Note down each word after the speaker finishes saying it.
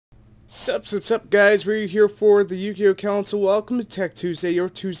Sup guys, we're here for the Yugioh Council. Welcome to Tech Tuesday, your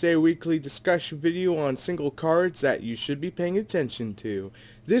Tuesday weekly discussion video on single cards that you should be paying attention to.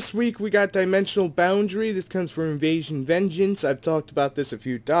 This week we got Dimensional Boundary. This comes from Invasion Vengeance. I've talked about this a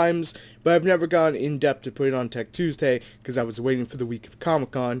few times, but I've never gone in depth to put it on Tech Tuesday because I was waiting for the week of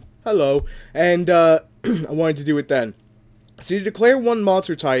Comic-Con. Hello. And I wanted to do it then. So you declare one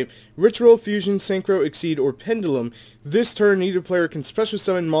monster type, Ritual, Fusion, Synchro, Exceed, or Pendulum. This turn, neither player can special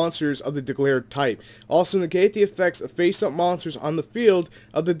summon monsters of the declared type. Also negate the effects of face-up monsters on the field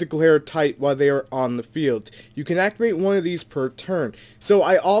of the declared type while they are on the field. You can activate one of these per turn. So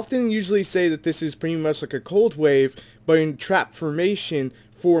I often usually say that this is pretty much like a cold wave, but in trap formation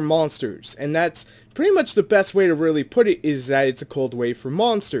for monsters. And that's pretty much the best way to really put it, is that it's a cold wave for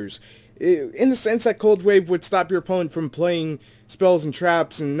monsters. In the sense that Cold Wave would stop your opponent from playing spells and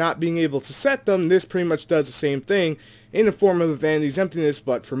traps and not being able to set them, this pretty much does the same thing in the form of Vanity's Emptiness,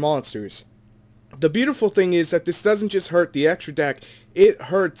 but for monsters. The beautiful thing is that this doesn't just hurt the extra deck, it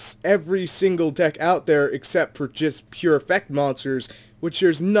hurts every single deck out there except for just pure effect monsters, which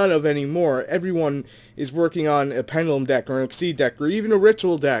there's none of anymore. Everyone is working on a Pendulum deck or an Exceed deck or even a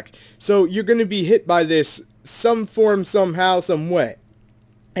Ritual deck, so you're going to be hit by this some form, somehow, some way.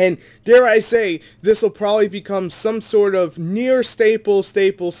 And dare I say, this will probably become some sort of near staple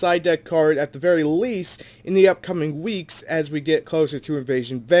side deck card at the very least in the upcoming weeks as we get closer to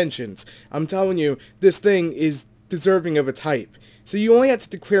Invasion Vengeance. I'm telling you, this thing is deserving of a type. So you only have to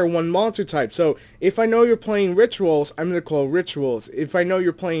declare one monster type. So if I know you're playing Rituals, I'm going to call Rituals. If I know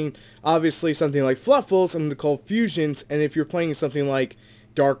you're playing, obviously, something like Fluffles, I'm going to call Fusions. And if you're playing something like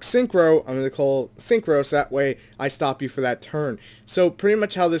Dark Synchro, I'm going to call Synchro, so that way I stop you for that turn. So pretty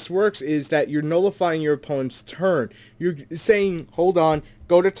much how this works is that you're nullifying your opponent's turn. You're saying, hold on,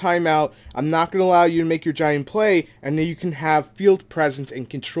 go to timeout, I'm not going to allow you to make your giant play, and then you can have field presence and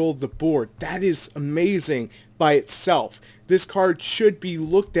control the board. That is amazing by itself. This card should be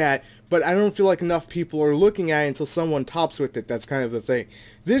looked at, but I don't feel like enough people are looking at it until someone tops with it. That's kind of the thing.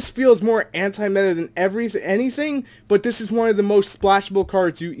 This feels more anti-meta than anything, but this is one of the most splashable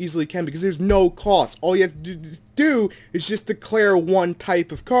cards you easily can because there's no cost. All you have to do is just declare one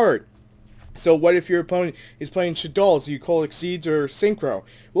type of card. So what if your opponent is playing Shaddolls? Do you call Exceeds or Synchro?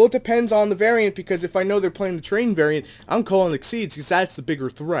 Well, it depends on the variant, because if I know they're playing the Train variant, I'm calling Exceeds because that's the bigger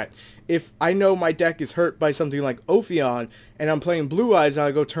threat. If I know my deck is hurt by something like Ophion, and I'm playing Blue Eyes and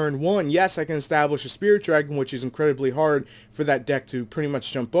I go turn 1, yes, I can establish a Spirit Dragon, which is incredibly hard for that deck to pretty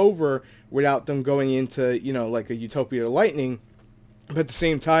much jump over without them going into, you know, like a Utopia Lightning. But at the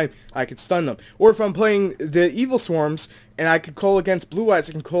same time, I could stun them. Or if I'm playing the Evil Swarms, and I could call against Blue Eyes,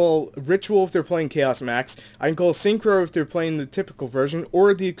 I can call Ritual if they're playing Chaos Max, I can call Synchro if they're playing the typical version,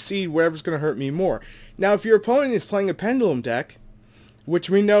 or the Exceed, whatever's going to hurt me more. Now, if your opponent is playing a Pendulum deck, which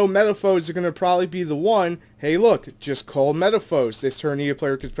we know Metaphors are going to probably be the one, hey look, just call Metaphors. This turn, either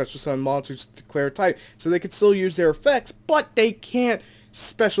player can special summon monsters to declare a type, so they can still use their effects, but they can't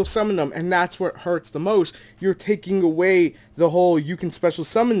special summon them, and that's what hurts the most. You're taking away the whole you can special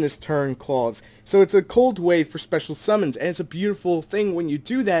summon this turn clause. So it's a cold wave for special summons, and it's a beautiful thing when you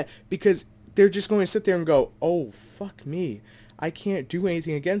do that, because they're just going to sit there and go, oh fuck me, I can't do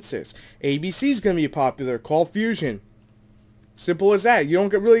anything against this. ABC is going to be popular. Call Fusion. Simple as that. You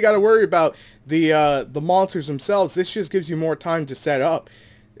don't really got to worry about the monsters themselves. This just gives you more time to set up.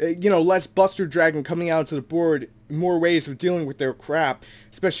 You know, less Buster Dragon coming out to the board, more ways of dealing with their crap,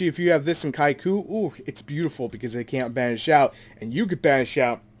 especially if you have this in Kaiku. Ooh, it's beautiful because they can't banish out, and you could banish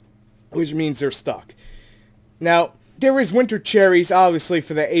out, which means they're stuck. Now, there is Winter Cherries, obviously,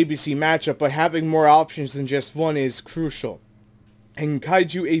 for the ABC matchup, but having more options than just one is crucial. And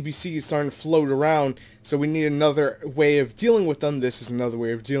Kaiju ABC is starting to float around, so we need another way of dealing with them. This is another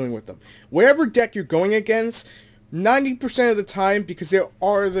way of dealing with them. Whatever deck you're going against, 90% of the time, because there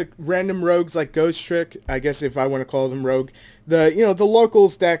are the random rogues like Ghost Trick, I guess if I want to call them rogue, the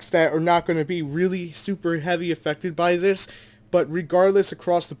locals decks that are not going to be really super heavy affected by this, but regardless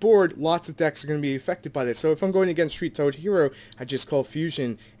across the board, lots of decks are going to be affected by this. So if I'm going against Treat Toad Hero, I just call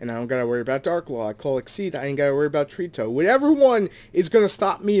Fusion, and I don't got to worry about Dark Law. I call Exceed, I ain't got to worry about Treat Toad. Whatever one is going to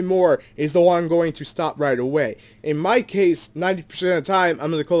stop me more is the one I'm going to stop right away. In my case, 90% of the time,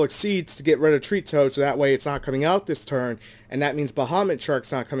 I'm going to call Exceeds to get rid of Treat Toad, so that way it's not coming out this turn, and that means Bahamut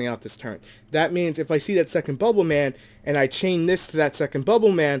Shark's not coming out this turn. That means if I see that second Bubble Man, and I chain this to that second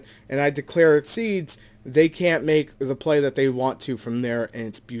Bubble Man, and I declare Exceeds, they can't make the play that they want to from there, and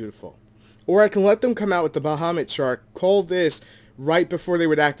it's beautiful. Or I can let them come out with the Bahamut Shark, call this right before they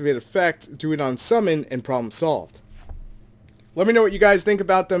would activate effect, do it on summon, and problem solved. Let me know what you guys think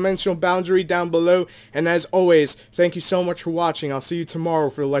about Dimensional Boundary down below, and as always, thank you so much for watching. I'll see you tomorrow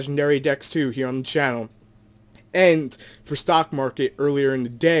for the Legendary Decks 2 here on the channel. And for stock market earlier in the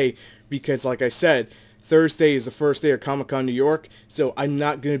day, because like I said, Thursday is the first day of Comic-Con New York, so I'm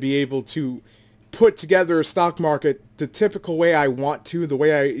not going to be able to put together a stock market the typical way I want to, the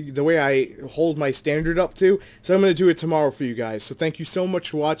way I hold my standard up to. So I'm going to do it tomorrow for you guys. So thank you so much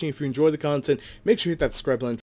for watching. If you enjoyed the content, make sure you hit that subscribe button.